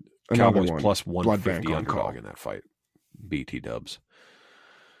 Another Cowboys +150 underdog in that fight. BT Dubs.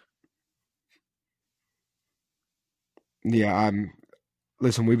 Yeah,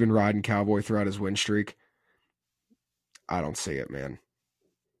 listen, we've been riding Cowboy throughout his win streak. I don't see it, man.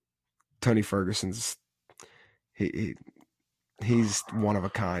 Tony Ferguson's he's one of a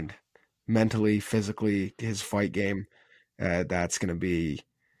kind. Mentally, physically, his fight game. That's going to be.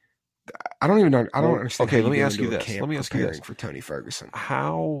 I don't even know. I don't understand. Okay, let me ask you this. For Tony Ferguson,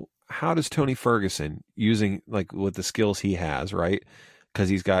 how does Tony Ferguson using with the skills he has, right? Because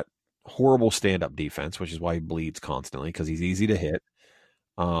he's got horrible stand-up defense, which is why he bleeds constantly because he's easy to hit.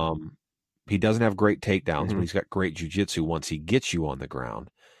 He doesn't have great takedowns, Mhm. but he's got great jiu-jitsu once he gets you on the ground.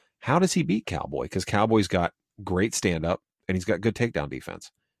 How does he beat Cowboy? Because Cowboy's got great stand-up and he's got good takedown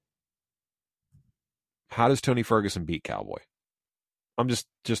defense. How does Tony Ferguson beat Cowboy? I'm just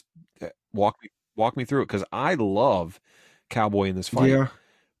walk me through it, because I love Cowboy in this fight. Yeah.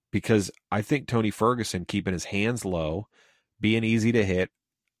 Because I think Tony Ferguson keeping his hands low, being easy to hit,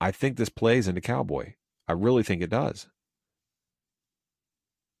 I think this plays into Cowboy. I really think it does.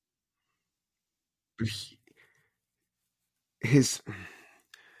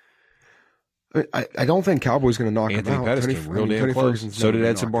 I don't think Cowboy's going to knock Anthony him out. Pettis came real damn close. So did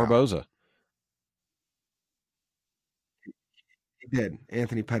Edson Barboza. He did.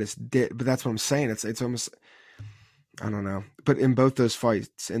 Anthony Pettis did, but that's what I'm saying. It's almost, I don't know. But in both those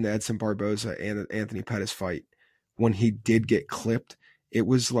fights, in the Edson Barboza and the Anthony Pettis fight, when he did get clipped, it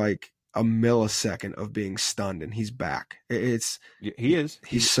was like a millisecond of being stunned, and he's back. He is.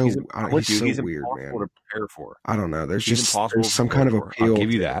 He's so weird, man. To prepare for. I don't know. There's He's there's some kind of appeal. I'll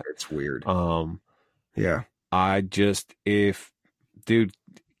give you that. It's weird. Yeah. Dude,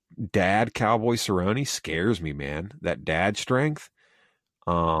 Dad Cowboy Cerrone scares me, man. That dad strength.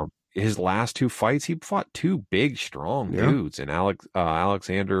 His last two fights, he fought two big, strong dudes, and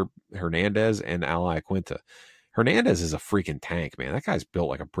Alexander Hernandez and Al Iaquinta. Hernandez is a freaking tank, man. That guy's built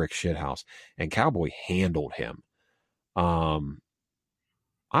like a brick shithouse, and Cowboy handled him. I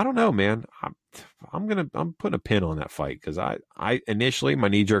don't know, man. I'm putting a pin on that fight, because I initially, my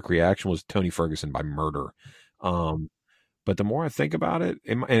knee jerk reaction was Tony Ferguson by murder. But the more I think about it,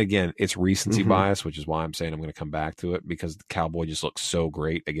 and again, it's recency bias, which is why I'm saying I'm going to come back to it, because the Cowboy just looks so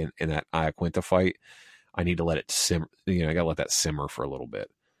great again in that Iaquinta fight. I need to let it simmer. I got to let that simmer for a little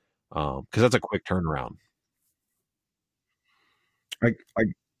bit, because that's a quick turnaround.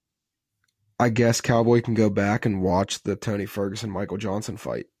 I guess Cowboy can go back and watch the Tony Ferguson Michael Johnson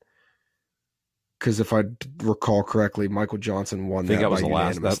fight, because if I recall correctly, Michael Johnson won. I think that was the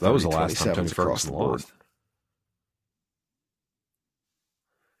last. That was the last time Tony Ferguson lost.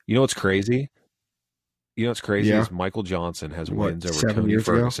 You know what's crazy? Is Michael Johnson has wins over Tony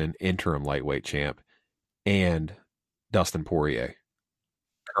Ferguson, interim lightweight champ, and Dustin Poirier,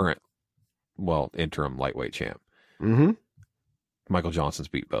 interim lightweight champ. Mm-hmm. Michael Johnson's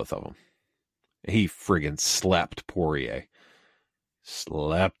beat both of them. He friggin' slept Poirier.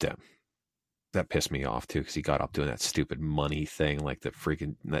 Slept him. That pissed me off, too, because he got up doing that stupid money thing, like that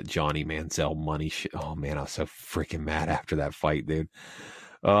Johnny Manziel money shit. Oh, man, I was so freaking mad after that fight, dude.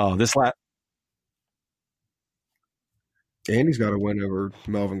 Oh, and he's got a win over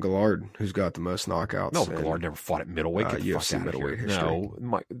Melvin Gillard, who's got the most knockouts. Melvin Gillard never fought at middleweight. UFC middleweight history.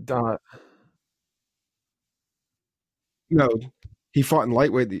 No, no, he fought in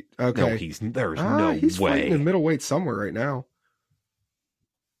lightweight. Okay, no, there's no he's way. Fighting in middleweight somewhere right now.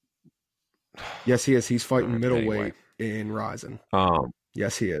 Yes, he is. He's fighting middleweight in Ryzen.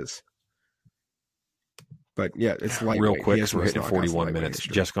 Yes, he is. But yeah, it's lightweight. Real quick, we're hitting 41 minutes.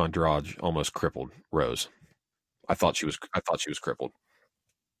 History. Jessica Andrade almost crippled Rose. I thought she was crippled.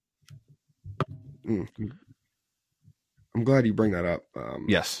 I'm glad you bring that up.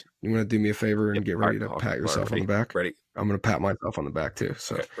 Yes. You want to do me a favor and get ready to pat yourself on the back? Ready. I'm going to pat myself on the back too.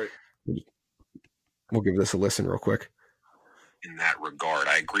 So we'll give this a listen real quick. In that regard,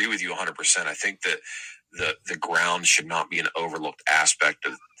 I agree with you 100%. I think that the ground should not be an overlooked aspect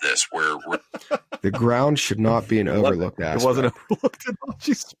of this. Where the ground should not be an overlooked aspect. It wasn't overlooked at all.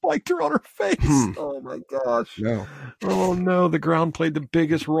 She spiked her on her face. Oh my gosh! No. Oh no! The ground played the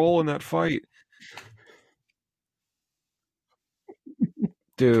biggest role in that fight,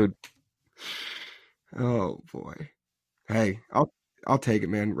 dude. Oh boy. Hey, I'll take it,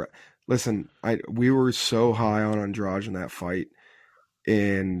 man. Listen, we were so high on Andrade in that fight,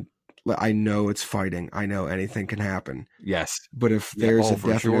 and I know it's fighting. I know anything can happen. Yes. But if there's a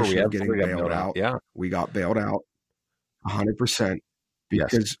definition of getting bailed out, yeah, we got bailed out 100%.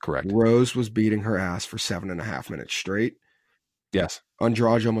 Because yes, correct. Rose was beating her ass for 7.5 minutes straight. Yes.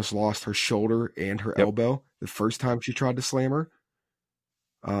 Andrade almost lost her shoulder and her elbow the first time she tried to slam her.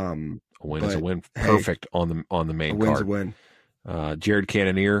 A win is a win. Perfect on the main card. A win. Jared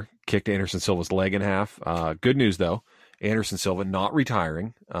Cannonier kicked Anderson Silva's leg in half. Good news though, Anderson Silva not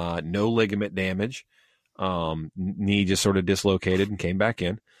retiring. No ligament damage. Knee just sort of dislocated and came back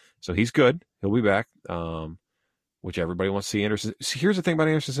in, so he's good. He'll be back. Which everybody wants to see Anderson. See, here's the thing about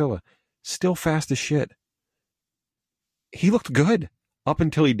Anderson Silva: still fast as shit. He looked good up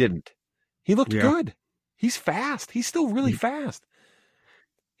until he didn't. He looked good. He's fast. He's still really fast.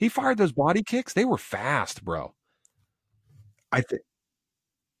 He fired those body kicks. They were fast, bro. I think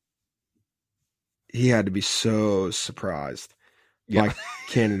he had to be so surprised Yeah. like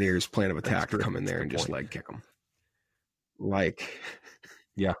Cannoneer's plan of attack to true. come in there That's a and good just point. leg kick him. Like,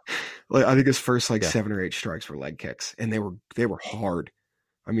 Yeah. like I think his first like Yeah. 7 or 8 strikes were leg kicks, and they were hard.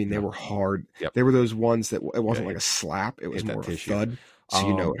 I mean, they Yeah. were hard. Yep. They were those ones that it wasn't Yeah, like a slap; it was hit that more of a tissue. thud. So it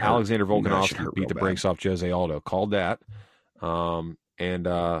hurt. Alexander You know, it should Volkanovski hurt beat real the bad. brakes off Jose Aldo. Called that. And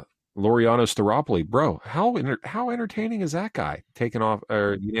Laureano Staropoli, bro, how entertaining is that guy taking off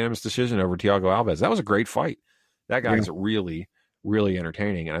a unanimous decision over Thiago Alves? That was a great fight. That guy's really, really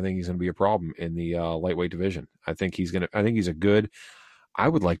entertaining, and I think he's going to be a problem in the lightweight division. I think he's a good. I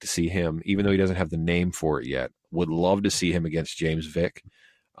would like to see him, even though he doesn't have the name for it yet. Would love to see him against James Vick.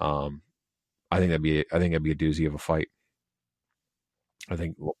 I think that'd be a doozy of a fight. I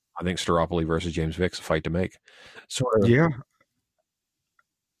think Staropoli versus James Vick's a fight to make. Sort of. Yeah.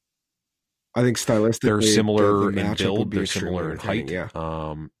 I think stylistically they're similar the in matchup will build, be they're extremely similar in height,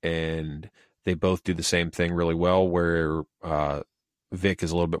 entertaining, and they both do the same thing really well. Where Vic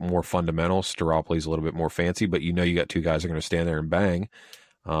is a little bit more fundamental, Staropoli's a little bit more fancy, but you got two guys that are going to stand there and bang.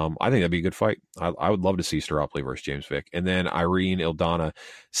 I think that'd be a good fight. I would love to see Staropoli versus James Vick. And then Irene Aldana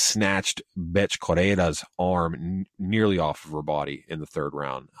snatched Betch Correa's arm nearly off of her body in the 3rd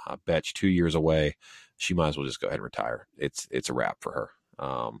round. Betch, 2 years away. She might as well just go ahead and retire. It's a wrap for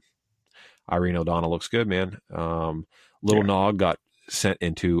her. Irene Aldana looks good, man. Little Nog got sent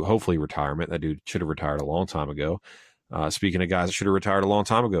into hopefully retirement. That dude should have retired a long time ago. Speaking of guys that should have retired a long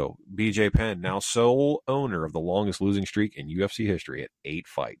time ago, BJ Penn, now sole owner of the longest losing streak in UFC history at 8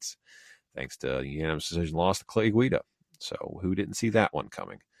 fights, thanks to a unanimous decision loss to Clay Guida. So who didn't see that one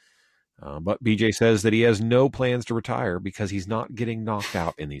coming? But BJ says that he has no plans to retire because he's not getting knocked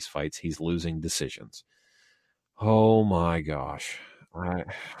out in these fights. He's losing decisions. Oh my gosh.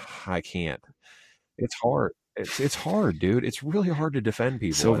 I can't. It's hard. It's hard, dude. It's really hard to defend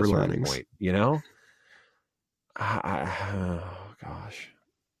people Silver at a certain linings. point, oh gosh,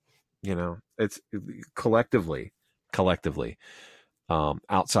 it's collectively,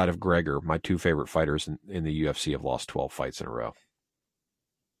 outside of Gregor, my 2 favorite fighters in the UFC have lost 12 fights in a row.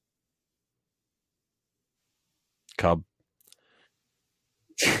 Cub.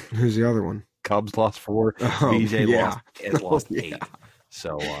 Who's the other one? Cubs lost 4. BJ lost 8.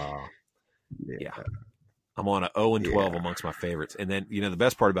 So, yeah. I'm on a 0-12 amongst my favorites. And then, the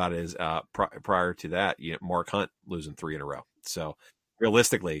best part about it is prior to that, Mark Hunt losing 3 in a row. So,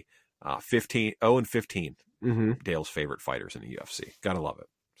 realistically, 0-15, Dale's favorite fighters in the UFC. Gotta love it.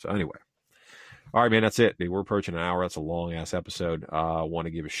 So, anyway. All right, man, that's it. Dude, we're approaching an hour. That's a long-ass episode. I want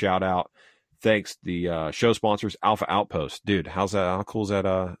to give a shout-out. Thanks the show sponsors, Alpha Outpost. Dude, how cool is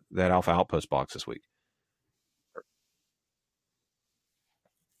that Alpha Outpost box this week?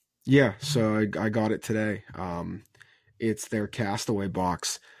 Yeah, so I got it today. It's their Castaway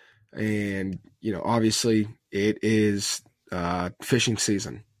box, and obviously it is fishing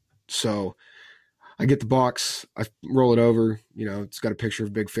season. So I get the box, I roll it over. It's got a picture of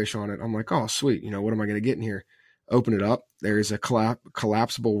a big fish on it. I'm like, oh sweet. What am I going to get in here? Open it up. There's a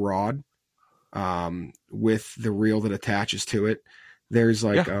collapsible rod with the reel that attaches to it. There's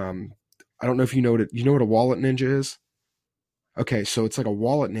I don't know if you know what a wallet ninja is. Okay, so it's like a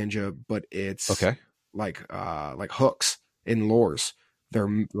wallet ninja, but it's like hooks in lures.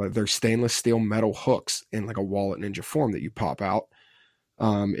 They're stainless steel metal hooks in like a wallet ninja form that you pop out.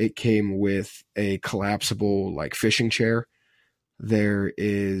 It came with a collapsible like fishing chair. There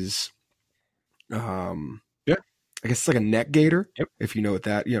is, I guess it's like a neck gator. Yep. If you know what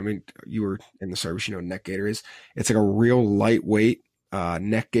that, you were in the service, you know what a neck gator is. It's like a real lightweight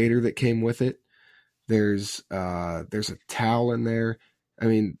neck gator that came with it. There's a towel in there. I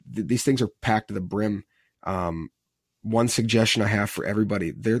mean, these things are packed to the brim. One suggestion I have for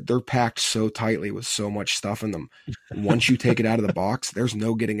everybody, they're packed so tightly with so much stuff in them. Once you take it out of the box, there's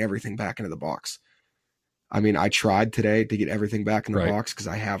no getting everything back into the box. I mean, I tried today to get everything back in the box because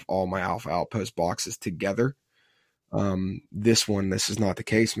I have all my Alpha Outpost boxes together. This is not the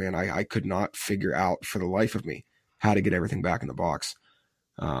case, man. I could not figure out for the life of me how to get everything back in the box.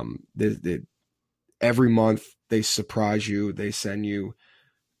 Every month they surprise you. They send you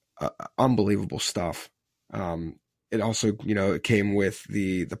unbelievable stuff. It also, it came with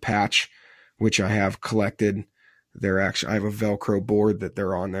the patch, which I have collected. I have a Velcro board that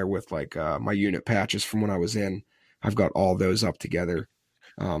they're on there with like my unit patches from when I was in. I've got all those up together.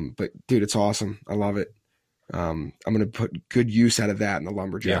 But dude, it's awesome. I love it. I'm going to put good use out of that in the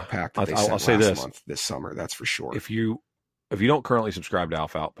lumberjack pack that they sent last month, this summer. That's for sure. If you don't currently subscribe to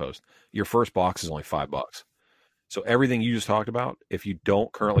Alpha Outpost, your first box is only $5. So everything you just talked about, if you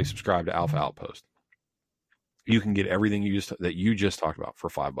don't currently subscribe to Alpha Outpost, you can get everything that you just talked about for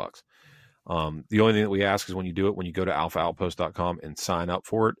 $5. The only thing that we ask is when you do it, when you go to alphaoutpost.com and sign up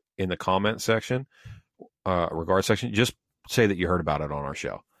for it, in the comment section, regard section, just say that you heard about it on our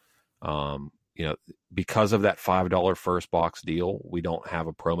show. Because of that $5 first box deal, we don't have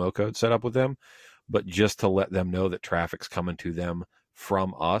a promo code set up with them, but just to let them know that traffic's coming to them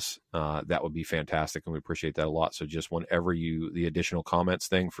from us, that would be fantastic, and we appreciate that a lot. So just whenever the additional comments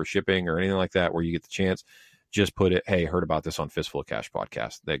thing for shipping or anything like that, where you get the chance, just put it, hey, heard about this on Fistful of Cash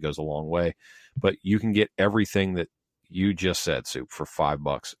podcast. That goes a long way. But you can get everything that you just said, Soup, for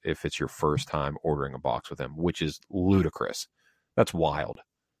 $5 if it's your first time ordering a box with them, which is ludicrous. That's wild.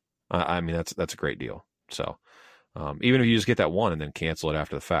 That's a great deal. So even if you just get that one and then cancel it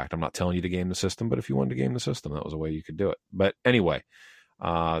after the fact, I'm not telling you to game the system, but if you wanted to game the system, that was a way you could do it. But anyway,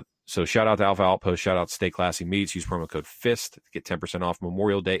 so shout out to Alpha Outpost, shout out to Stay Classy Meats, use promo code FIST to get 10% off.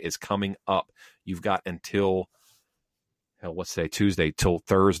 Memorial Day is coming up. You've got until, let's say Tuesday till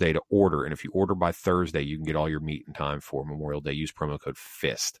Thursday to order. And if you order by Thursday, you can get all your meat in time for Memorial Day. Use promo code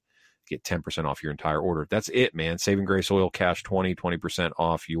FIST. Get 10% off your entire order. That's it, man. Saving Grace Oil Cash 20%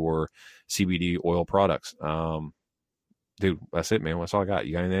 off your CBD oil products. Dude, that's it, man. That's all I got.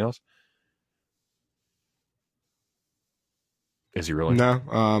 You got anything else? Is he really?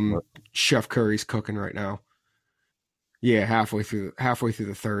 No. Chef Curry's cooking right now. Yeah, halfway through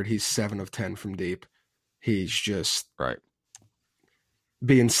the third, he's 7 of 10 from deep. He's just right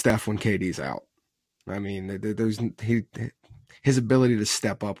being Steph when KD's out. I mean, his ability to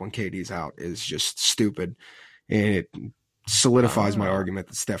step up when KD's out is just stupid, and it solidifies my argument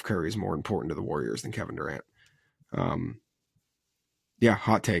that Steph Curry is more important to the Warriors than Kevin Durant. Yeah,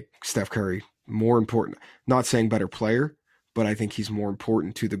 hot take. Steph Curry, more important. Not saying better player, but I think he's more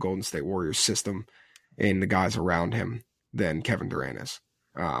important to the Golden State Warriors system and the guys around him than Kevin Durant is.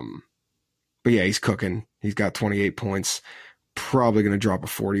 But yeah, he's cooking. He's got 28 points. Probably going to drop a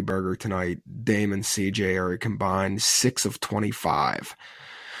 40 burger tonight. Dame and CJ are a combined 6 of 25.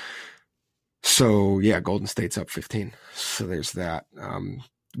 So yeah, Golden State's up 15. So there's that.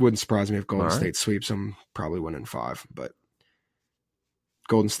 Wouldn't surprise me if Golden State sweeps them. Probably win in 5, but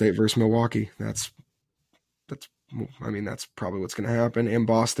Golden State versus Milwaukee. That's probably what's going to happen. And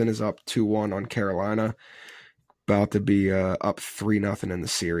Boston is up 2-1 on Carolina. About to be up 3-0 in the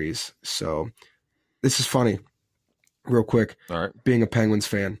series. So this is funny. Real quick, all right. Being a Penguins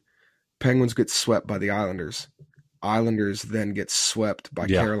fan, Penguins get swept by the Islanders. Islanders then get swept by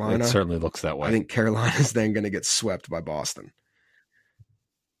Carolina. It certainly looks that way. I think Carolina's then going to get swept by Boston.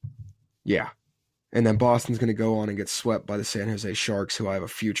 Yeah. And then Boston's going to go on and get swept by the San Jose Sharks, who I have a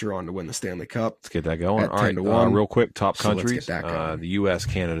future on to win the Stanley Cup. Let's get that going. All right, real quick, top countries. The U.S.,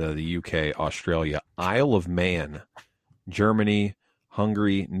 Canada, the U.K., Australia, Isle of Man, Germany,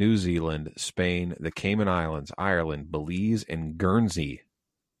 Hungary, New Zealand, Spain, the Cayman Islands, Ireland, Belize, and Guernsey.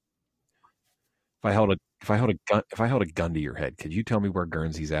 If I held a gun to your head, could you tell me where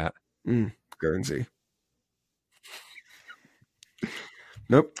Guernsey's at? Guernsey.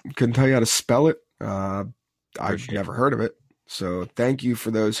 Nope, couldn't tell you how to spell it. I've never heard of it. So thank you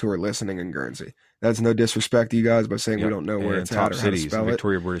for those who are listening in Guernsey. That's no disrespect to you guys by saying we don't know where it's at or how to spell it.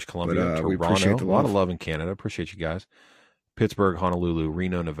 Victoria, British Columbia, Toronto. We appreciate the love. A lot of love in Canada. Appreciate you guys. Pittsburgh, Honolulu,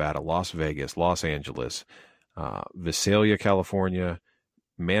 Reno, Nevada, Las Vegas, Los Angeles, Visalia, California,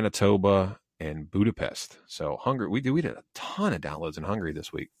 Manitoba, and Budapest. So Hungary, we did a ton of downloads in Hungary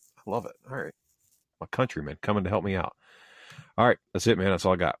this week. I love it. All right. My countrymen coming to help me out. All right. That's it, man. That's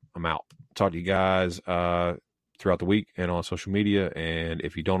all I got. I'm out. Talk to you guys throughout the week and on social media. And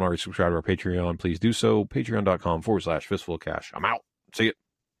if you don't already subscribe to our Patreon, please do so. Patreon.com/Fistful of Cash. I'm out. See you.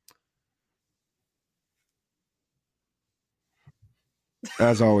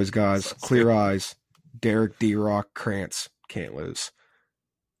 As always, guys, clear eyes. Derek D. Rock Krantz can't lose.